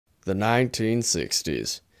The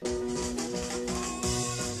 1960s.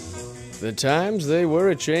 The times they were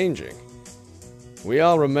a-changing. We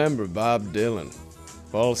all remember Bob Dylan,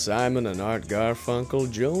 Paul Simon and Art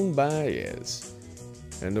Garfunkel, Joan Baez,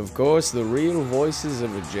 and of course the real voices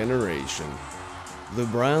of a generation, the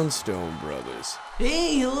Brownstone Brothers.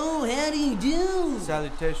 Hey, hello, how do you do?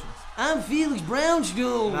 Salutations. I'm Felix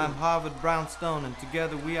Brownstone. And I'm Harvard Brownstone, and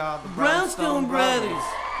together we are the Brownstone Brothers.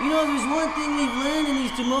 You know, there's one thing we've learned in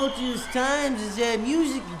these tumultuous times is that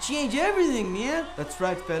music can change everything, man. That's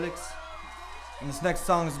right, Felix. And this next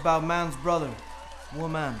song is about man's brother,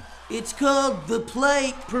 woman. It's called The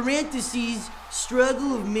Plight, parentheses,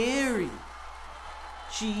 Struggle of Mary.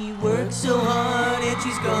 She worked so hard and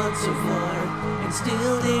she's gone so far, and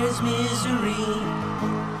still there's misery.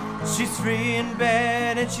 She's free in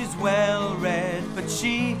bed and she's well read, but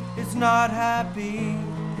she is not happy.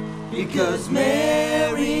 Because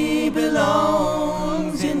Mary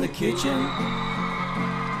belongs in the kitchen.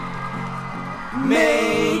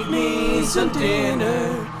 Make me some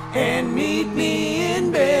dinner and meet me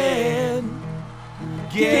in bed.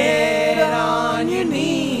 Get on your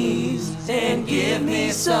knees and give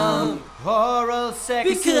me some oral sex.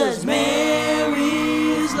 Because Mary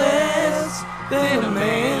is less than a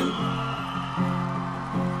man.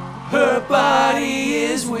 Her body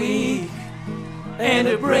is weak and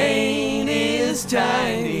her brain is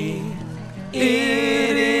tiny.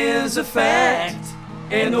 It is a fact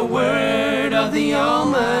and the word of the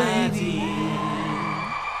Almighty.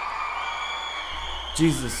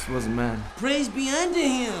 Jesus was a man. Praise be unto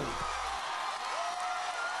him.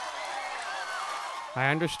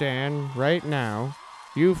 I understand right now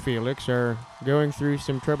you, Felix, are going through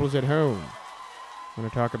some troubles at home. Want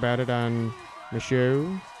to talk about it on the show?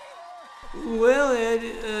 Well,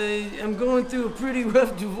 Ed, I'm going through a pretty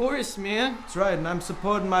rough divorce, man. That's right, and I'm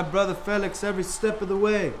supporting my brother Felix every step of the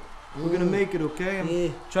way. We're gonna make it, okay?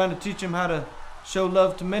 I'm trying to teach him how to show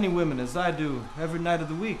love to many women, as I do, every night of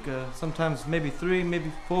the week. Sometimes maybe 3,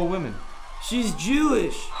 maybe 4 women. She's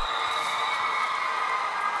Jewish.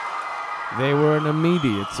 They were an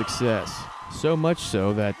immediate success. So much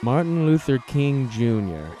so that Martin Luther King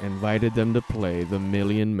Jr. invited them to play the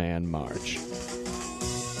Million Man March.